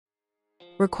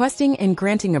Requesting and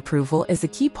granting approval is a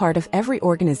key part of every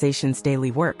organization's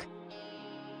daily work.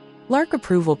 Lark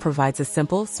Approval provides a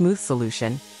simple, smooth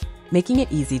solution, making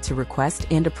it easy to request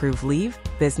and approve leave,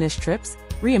 business trips,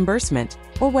 reimbursement,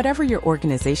 or whatever your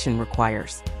organization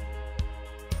requires.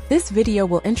 This video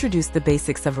will introduce the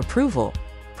basics of approval,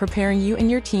 preparing you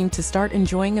and your team to start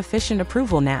enjoying efficient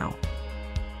approval now.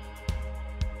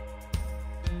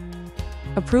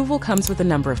 Approval comes with a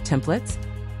number of templates,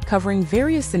 covering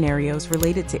various scenarios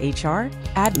related to HR,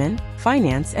 admin,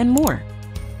 finance, and more.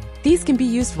 These can be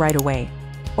used right away,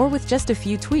 or with just a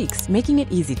few tweaks, making it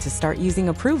easy to start using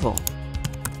approval.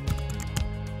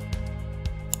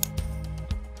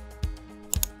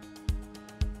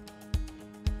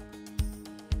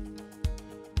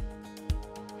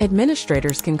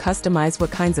 Administrators can customize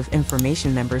what kinds of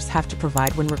information members have to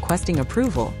provide when requesting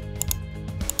approval.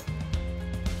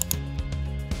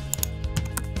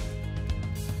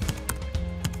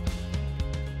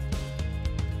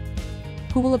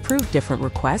 Who will approve different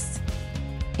requests,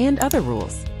 and other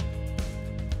rules.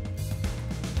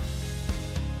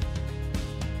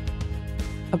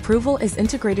 Approval is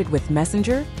integrated with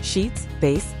Messenger, Sheets,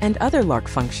 Base, and other Lark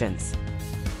functions.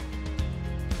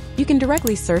 You can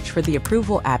directly search for the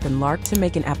Approval app in Lark to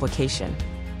make an application.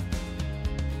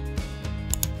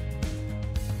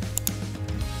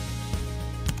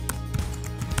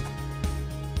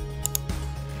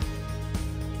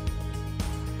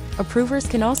 Approvers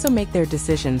can also make their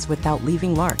decisions without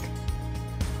leaving Lark.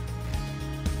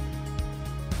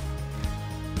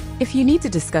 If you need to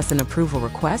discuss an approval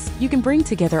request, you can bring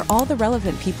together all the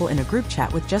relevant people in a group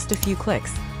chat with just a few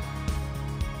clicks.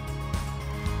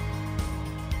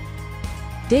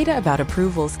 Data about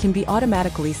approvals can be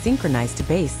automatically synchronized to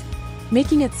Base,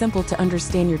 making it simple to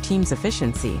understand your team's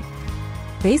efficiency.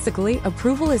 Basically,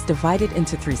 approval is divided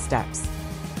into 3 steps.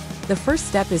 The first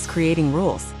step is creating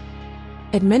rules.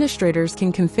 Administrators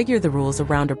can configure the rules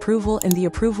around approval in the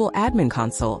Approval admin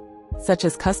console, such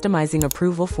as customizing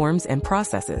approval forms and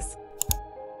processes.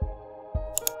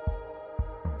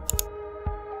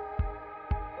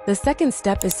 The second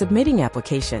step is submitting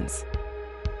applications.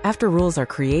 After rules are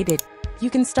created, you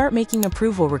can start making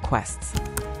approval requests.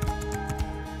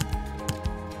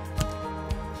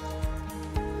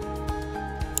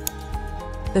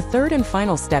 The third and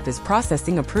final step is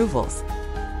processing approvals.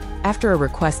 After a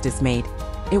request is made,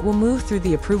 it will move through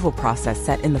the approval process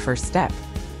set in the first step.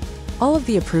 All of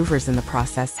the approvers in the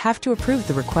process have to approve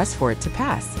the request for it to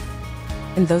pass.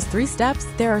 In those 3 steps,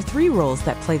 there are 3 roles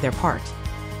that play their part: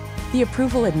 the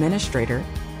approval administrator,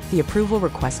 the approval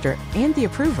requester, and the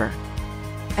approver.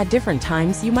 At different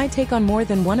times, you might take on more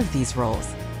than one of these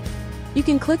roles. You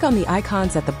can click on the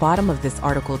icons at the bottom of this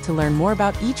article to learn more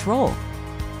about each role.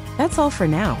 That's all for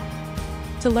now.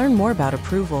 To learn more about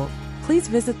approval, please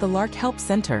visit the Lark Help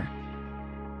Center.